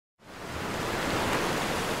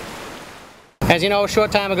As you know, a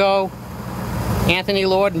short time ago, Anthony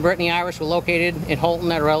Lord and Brittany Irish were located in Houlton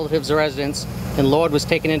at a relative's residence, and Lord was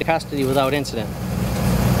taken into custody without incident.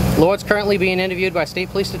 Lord's currently being interviewed by state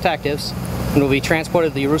police detectives and will be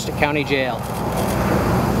transported to the Aroostook County Jail.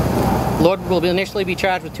 Lord will initially be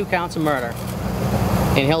charged with 2 counts of murder,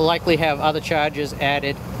 and he'll likely have other charges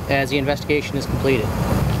added as the investigation is completed.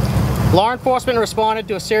 Law enforcement responded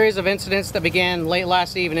to a series of incidents that began late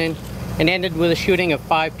last evening and ended with a shooting of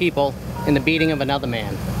 5 people and the beating of another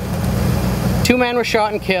man. 2 men were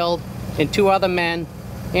shot and killed, and 2 other men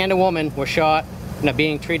and a woman were shot and are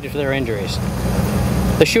being treated for their injuries.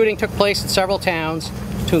 The shooting took place in several towns,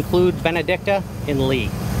 to include Benedicta and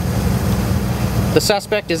Lee. The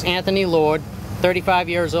suspect is Anthony Lord, 35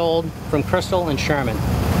 years old, from Crystal and Sherman.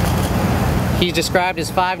 He's described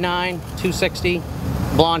as 5'9", 260,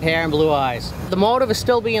 blonde hair and blue eyes. The motive is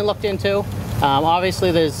still being looked into.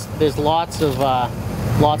 Obviously there's lots of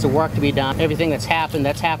work to be done. Everything that's happened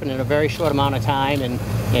in a very short amount of time,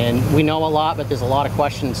 and we know a lot, but there's a lot of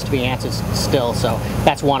questions to be answered still, so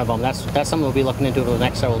that's one of them. That's something we'll be looking into over the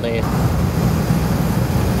next several days.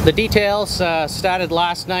 The details started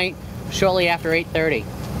last night shortly after 8:30.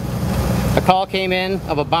 A call came in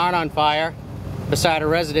of a barn on fire beside a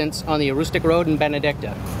residence on the Aroostook Road in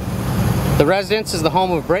Benedicta. The residence is the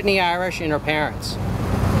home of Brittany Irish and her parents.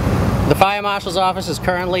 The fire marshal's office is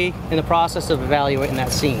currently in the process of evaluating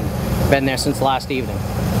that scene. Been there since last evening.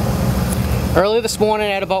 Early this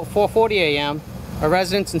morning at about 4:40 a.m., a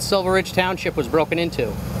residence in Silver Ridge Township was broken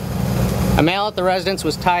into. A male at the residence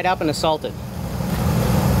was tied up and assaulted.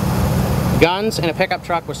 Guns and a pickup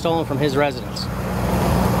truck were stolen from his residence.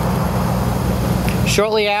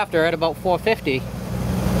 Shortly after, at about 4:50,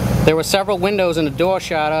 there were several windows and a door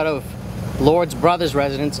shot out of Lord's brother's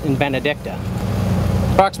residence in Benedicta.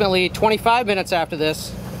 Approximately 25 minutes after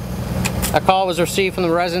this, a call was received from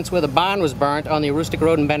the residence where the barn was burnt on the Aroostook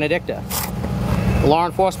Road in Benedicta. Law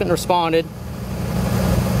enforcement responded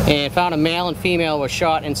and found a male and female were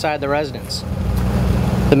shot inside the residence.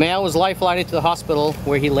 The male was life-flighted to the hospital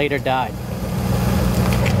where he later died.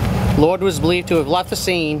 Lord was believed to have left the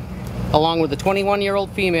scene along with the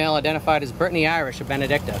 21-year-old female identified as Brittany Irish of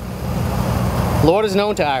Benedicta. Lord is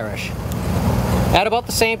known to Irish. At about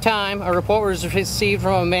the same time, a report was received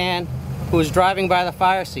from a man who was driving by the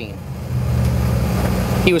fire scene.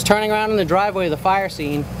 He was turning around in the driveway of the fire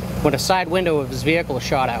scene when a side window of his vehicle was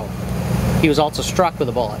shot out. He was also struck with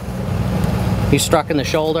a bullet. He was struck in the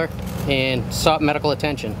shoulder and sought medical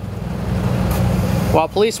attention. While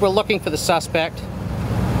police were looking for the suspect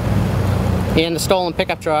and the stolen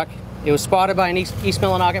pickup truck, it was spotted by an East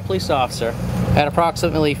Millinocket police officer at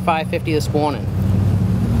approximately 5:50 this morning.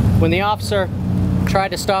 When the officer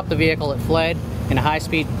tried to stop the vehicle, it fled and a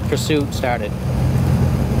high-speed pursuit started.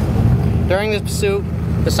 During this pursuit,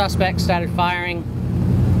 the suspect started firing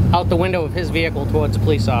out the window of his vehicle towards the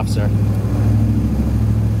police officer.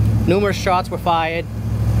 Numerous shots were fired.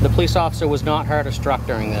 The police officer was not hurt or struck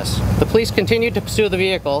during this. The police continued to pursue the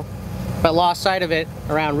vehicle, but lost sight of it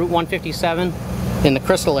around Route 157 in the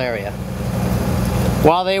Crystal area.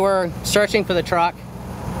 While they were searching for the truck,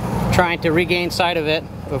 trying to regain sight of it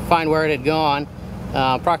or find where it had gone,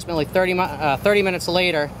 approximately 30 minutes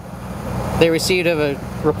later, they received a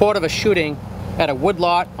report of a shooting at a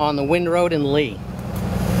woodlot on the Wind Road in Lee.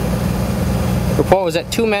 The report was that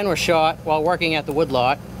 2 men were shot while working at the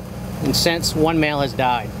woodlot, and since one male has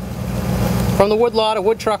died. From the woodlot, a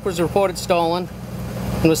wood truck was reported stolen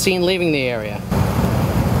and was seen leaving the area.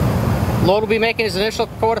 Lord will be making his initial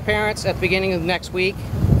court appearance at the beginning of next week,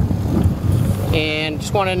 and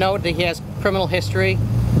just want to note that he has criminal history.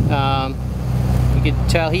 You can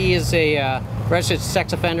tell he is a registered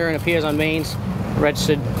sex offender and appears on Maine's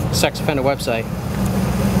registered sex offender website.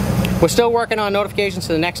 We're still working on notifications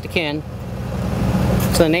to the next of kin,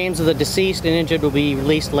 so the names of the deceased and injured will be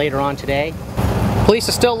released later on today. Police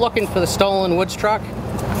are still looking for the stolen woods truck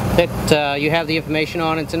that you have the information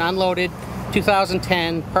on. It's an unloaded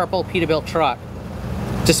 2010 purple Peterbilt truck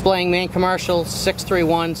displaying Maine Commercial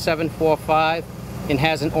 631745 and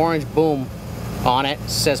has an orange boom on it. It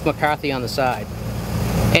says McCarthy on the side.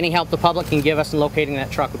 Any help the public can give us in locating that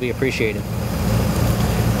truck would be appreciated.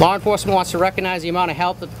 Law enforcement wants to recognize the amount of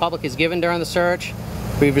help that the public has given during the search.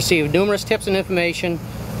 We've received numerous tips and information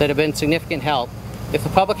that have been significant help. If the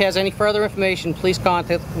public has any further information, please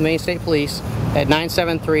contact the Maine State Police at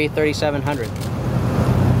 973-3700.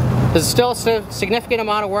 There's still a significant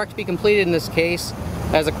amount of work to be completed in this case,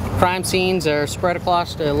 as the crime scenes are spread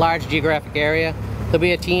across a large geographic area. There'll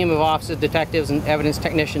be a team of officers, detectives, and evidence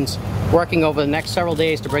technicians working over the next several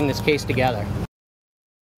days to bring this case together.